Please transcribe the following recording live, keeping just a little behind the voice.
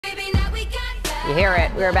You hear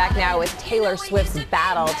it. We're back now with Taylor Swift's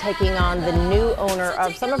battle, taking on the new owner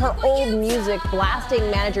of some of her old music, blasting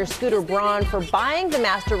manager Scooter Braun for buying the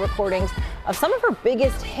master recordings of some of her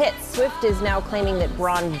biggest hits. Swift is now claiming that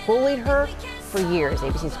Braun bullied her for years.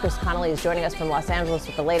 ABC's Chris Connolly is joining us from Los Angeles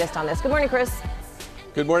with the latest on this. Good morning, Chris.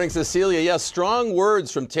 Good morning, Cecilia. Yes, strong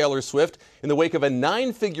words from Taylor Swift in the wake of a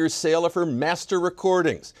 9-figure sale of her master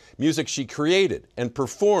recordings, music she created and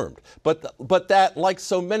performed, but that, like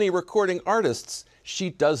so many recording artists, she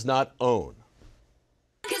does not own.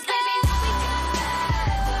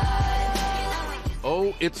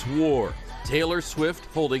 Oh, it's war. Taylor Swift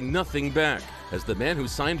holding nothing back as the man who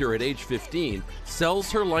signed her at age 15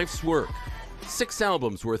 sells her life's work. 6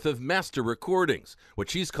 albums worth of master recordings,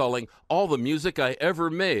 what she's calling all the music I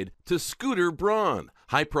ever made, to Scooter Braun,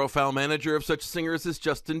 high-profile manager of such singers as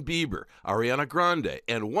Justin Bieber, Ariana Grande,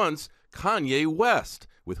 and once Kanye West,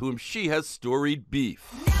 with whom she has storied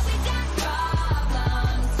beef.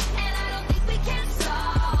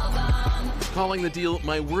 Calling the deal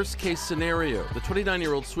my worst-case scenario, the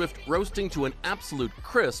 29-year-old Swift roasting to an absolute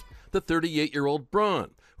crisp the 38-year-old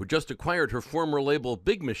Braun, who just acquired her former label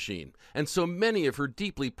Big Machine and so many of her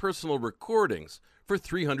deeply personal recordings for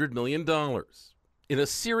 $300 million. In a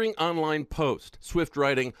searing online post, Swift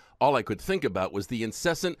writing, "All I could think about was the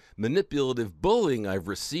incessant manipulative bullying I've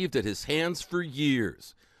received at his hands for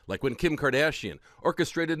years. Like when Kim Kardashian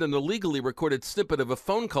orchestrated an illegally recorded snippet of a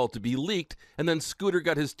phone call to be leaked, and then Scooter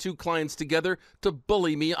got his 2 clients together to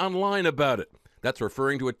bully me online about it." That's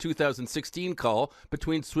referring to a 2016 call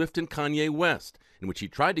between Swift and Kanye West, in which he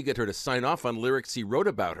tried to get her to sign off on lyrics he wrote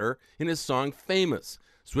about her in his song Famous.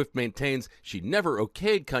 Swift maintains she never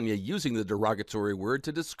okayed Kanye using the derogatory word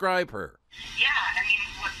to describe her. Yeah, I mean,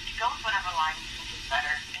 go with whatever line you think is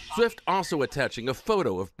better. Swift also attaching a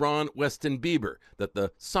photo of Braun, West, and Bieber that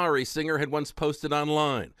the sorry singer had once posted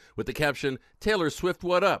online, with the caption, "Taylor Swift,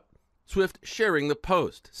 what up?" Swift sharing the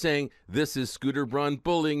post, saying, "This is Scooter Braun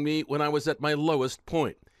bullying me when I was at my lowest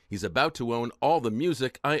point. He's about to own all the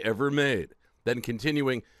music I ever made." Then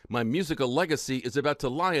continuing, "My musical legacy is about to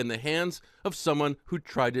lie in the hands of someone who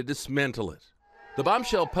tried to dismantle it." The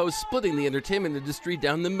bombshell post splitting the entertainment industry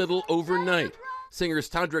down the middle overnight. Singers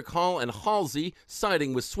Todrick Hall and Halsey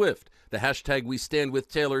siding with Swift, the hashtag We Stand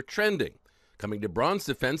With Taylor trending. Coming to Braun's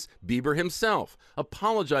defense, Bieber himself,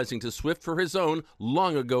 apologizing to Swift for his own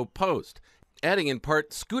long-ago post, adding in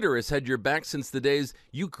part, "Scooter has had your back since the days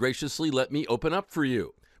you graciously let me open up for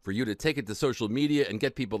you. For you to take it to social media and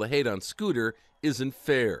get people to hate on Scooter isn't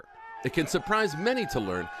fair." It can surprise many to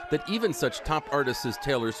learn that even such top artists as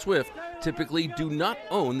Taylor Swift typically do not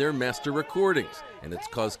own their master recordings, and it's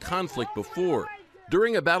caused conflict before.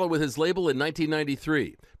 During a battle with his label in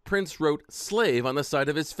 1993, Prince wrote "slave" on the side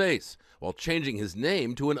of his face, while changing his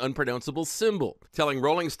name to an unpronounceable symbol, telling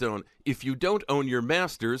Rolling Stone, "If you don't own your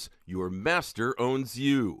masters, your master owns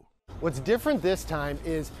you." What's different this time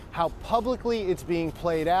is how publicly it's being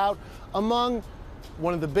played out among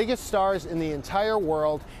one of the biggest stars in the entire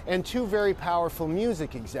world and 2 very powerful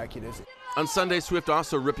music executives. On Sunday, Swift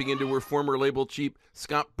also ripping into her former label chief,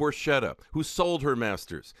 Scott Borchetta, who sold her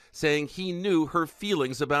masters, saying he knew her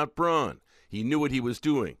feelings about Braun. He knew what he was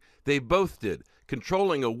doing. They both did,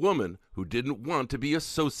 controlling a woman who didn't want to be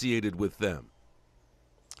associated with them.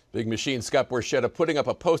 Big Machine Scott Borchetta putting up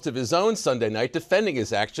a post of his own Sunday night defending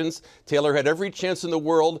his actions. Taylor had every chance in the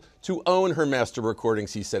world to own her master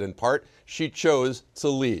recordings, he said in part. She chose to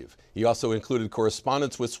leave. He also included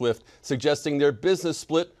correspondence with Swift suggesting their business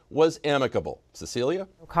split was amicable. Cecilia?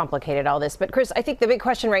 Complicated all this, but Chris, I think the big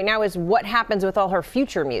question right now is what happens with all her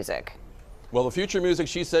future music? Well, the future music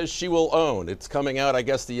she says she will own. It's coming out, I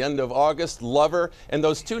guess, the end of August, Lover, and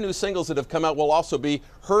those 2 new singles that have come out will also be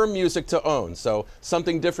her music to own. So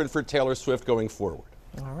something different for Taylor Swift going forward.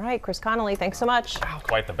 All right, Chris Connolly, thanks so much. Wow,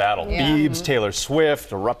 quite the battle. Yeah. Biebs, Taylor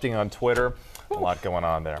Swift, erupting on Twitter. A lot going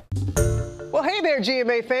on there. Well, hey there,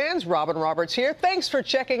 GMA fans. Robin Roberts here. Thanks for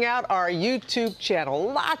checking out our YouTube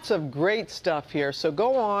channel. Lots of great stuff here. So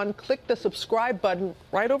go on, click the subscribe button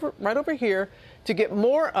right over here to get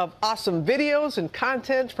more of awesome videos and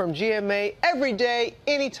content from GMA every day,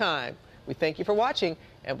 anytime. We thank you for watching,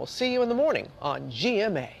 and we'll see you in the morning on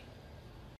GMA.